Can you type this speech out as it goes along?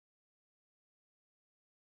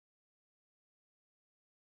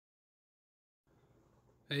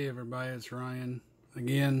Hey everybody, it's Ryan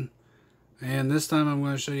again, and this time I'm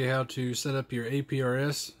going to show you how to set up your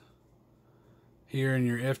APRS here in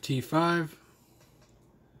your ft5.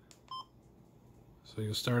 So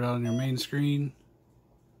you'll start out on your main screen,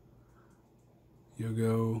 you'll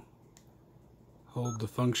go hold the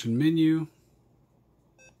function menu,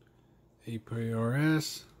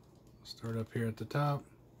 APRS, start up here at the top,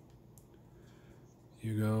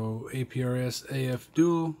 you go APRS AF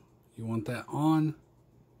dual, you want that on.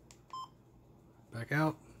 Back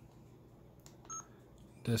out,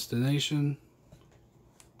 destination,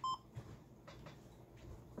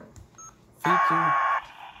 filter,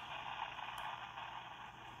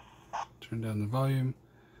 turn down the volume.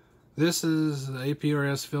 This is the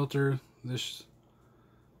APRS filter. This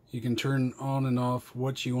you can turn on and off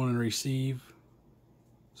what you want to receive.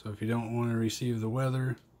 So if you don't want to receive the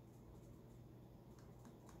weather,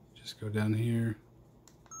 just go down here,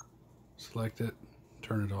 select it,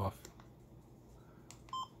 turn it off.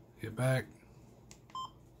 Get back.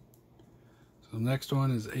 So the next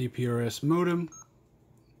one is Aprs Modem.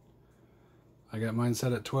 I got mine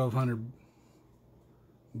set at 1200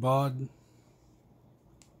 baud.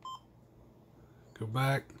 Go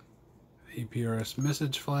back. Aprs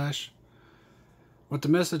message flash. What the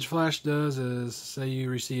message flash does is, say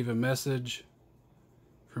you receive a message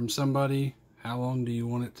from somebody, how long do you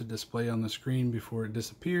want it to display on the screen before it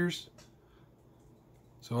disappears?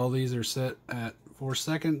 So all these are set at 4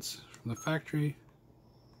 seconds from the factory.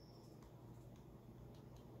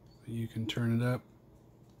 You can turn it up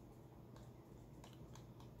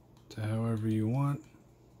to however you want.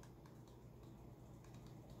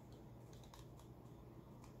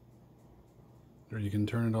 Or you can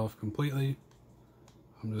turn it off completely.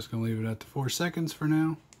 I'm just going to leave it at the 4 seconds for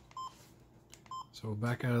now. So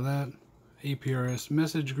back out of that. APRS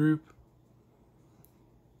message group.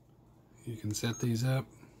 You can set these up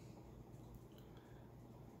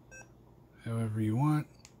however you want.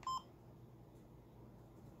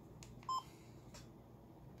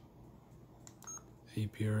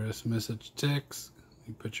 APRS message text.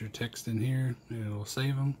 You put your text in here and it'll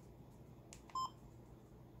save them.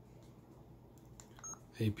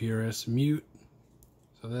 Aprs Mute.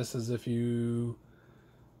 So this is if you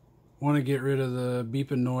want to get rid of the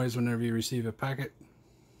beeping noise whenever you receive a packet.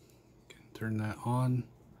 You can turn that on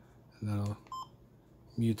and that'll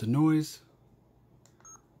mute the noise.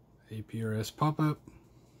 Aprs Pop-Up.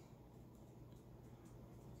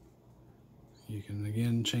 You can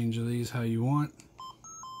again change these how you want.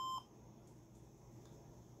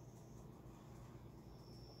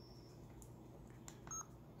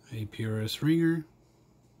 Aprs Ringer.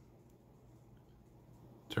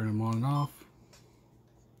 Turn them on and off.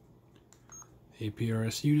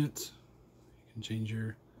 Aprs Units. You can change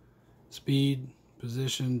your speed,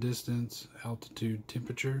 position, distance, altitude,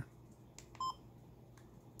 temperature.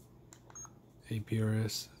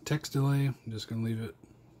 Aprs text delay. I'm just going to leave it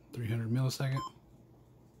 300 millisecond.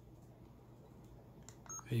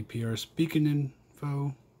 Aprs beacon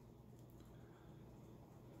info.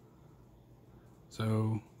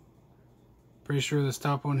 So pretty sure this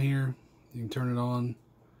top one here, you can turn it on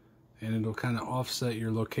and it'll kind of offset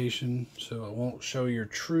your location, so it won't show your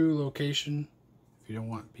true location if you don't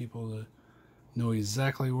want people to know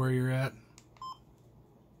exactly where you're at.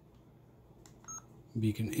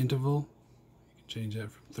 Beacon interval, you can change that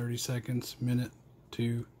from 30 seconds, minute,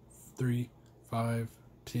 2, 3, 5,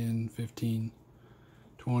 10, 15,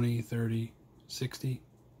 20, 30, 60,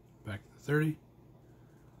 back to 30.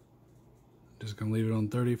 Just gonna leave it on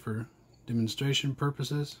 30 for demonstration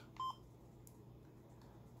purposes.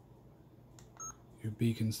 Your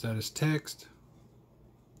beacon status text.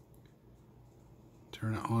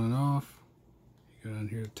 Turn it on and off. You go down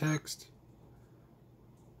here to text.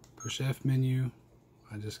 Push F menu.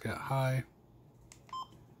 I just got high.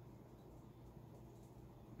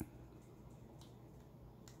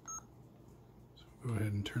 So go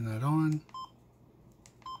ahead and turn that on.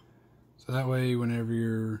 So that way whenever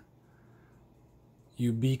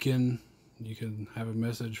you beacon, you can have a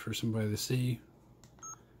message for somebody to see.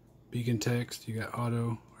 Beacon text, you got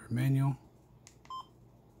auto or manual.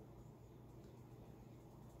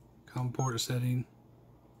 COM port setting.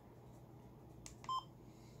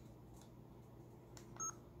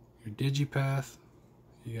 Your digipath,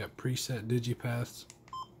 you got preset digipaths.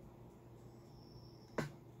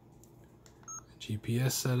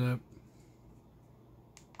 GPS setup.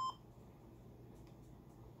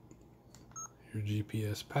 Your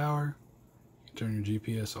GPS power. You can turn your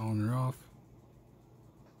GPS on or off.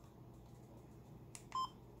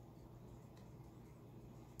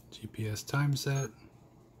 GPS time set.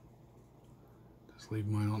 Just leave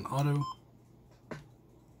mine on auto.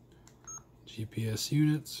 GPS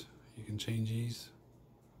units, you can change these.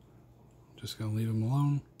 Just gonna leave them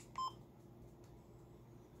alone.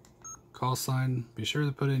 Call sign, be sure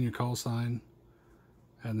to put in your call sign.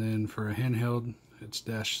 And then for a handheld, it's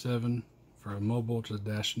 -7. For a mobile, it's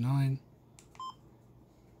 -9.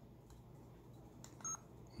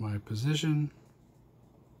 My position,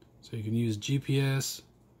 so you can use GPS.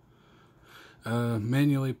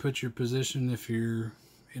 Manually put your position if you're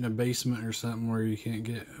in a basement or something where you can't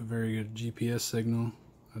get a very good GPS signal,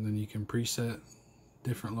 and then you can preset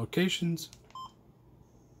different locations.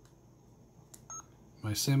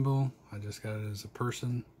 My symbol, I just got it as a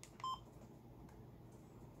person.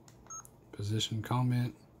 Position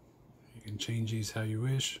comment, you can change these how you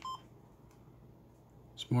wish.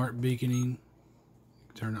 Smart beaconing, you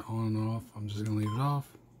can turn it on and off. I'm just going to leave it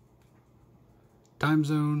off. Time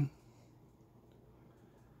zone.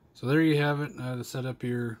 So there you have it, to set up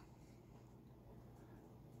your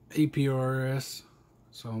Aprs.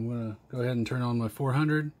 So I'm going to go ahead and turn on my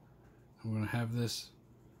 400. I'm going to have this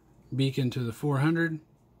beacon to the 400.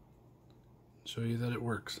 Show you that it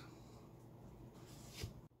works.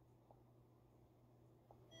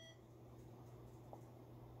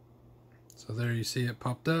 So there you see it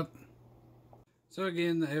popped up. So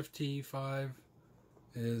again, the ft5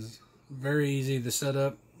 is very easy to set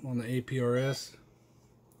up on the Aprs.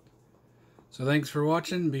 So thanks for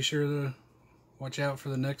watching. Be sure to watch out for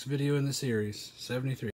the next video in the series, 73.